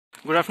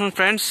Good afternoon,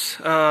 friends.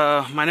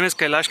 My name is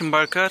Kailash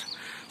Nimbarkar.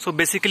 So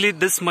basically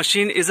this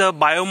machine is a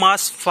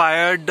biomass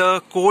fired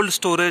cold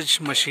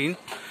storage machine.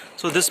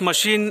 So this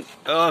machine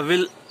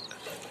will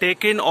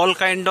take in all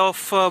kind of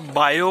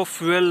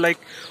biofuel like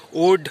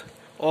wood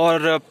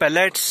or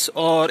pellets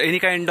or any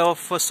kind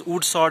of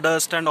wood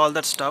sawdust and all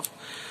that stuff.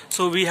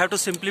 So we have to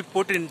simply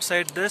put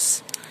inside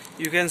this.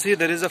 You can see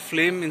there is a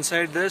flame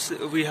inside this.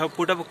 We have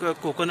put up a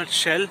coconut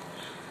shell,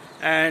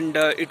 and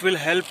it will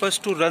help us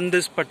to run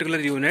this particular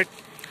unit.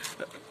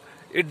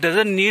 It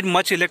doesn't need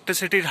much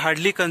electricity. It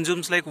hardly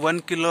consumes like 1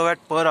 kilowatt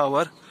per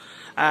hour,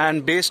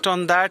 and based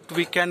on that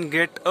we can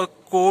get a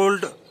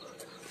cold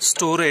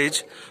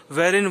storage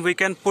wherein we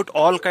can put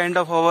all kind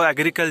of our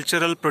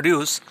agricultural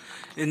produce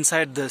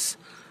inside this.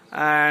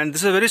 And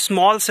this is a very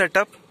small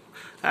setup,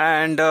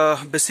 and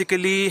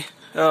basically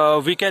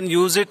we can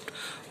use it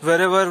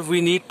wherever we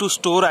need to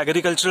store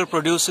agricultural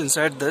produce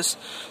inside this.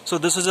 So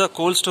this is a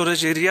cold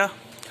storage area,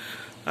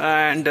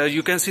 and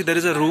you can see there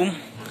is a room.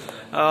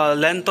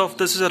 Length of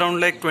this is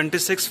around like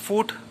 26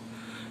 foot,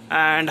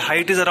 and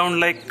height is around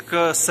like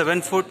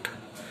 7 foot.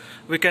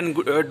 We can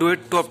do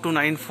it to up to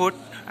 9 foot,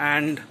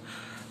 and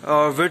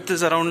width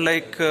is around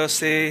like it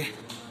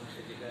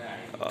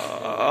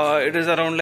is around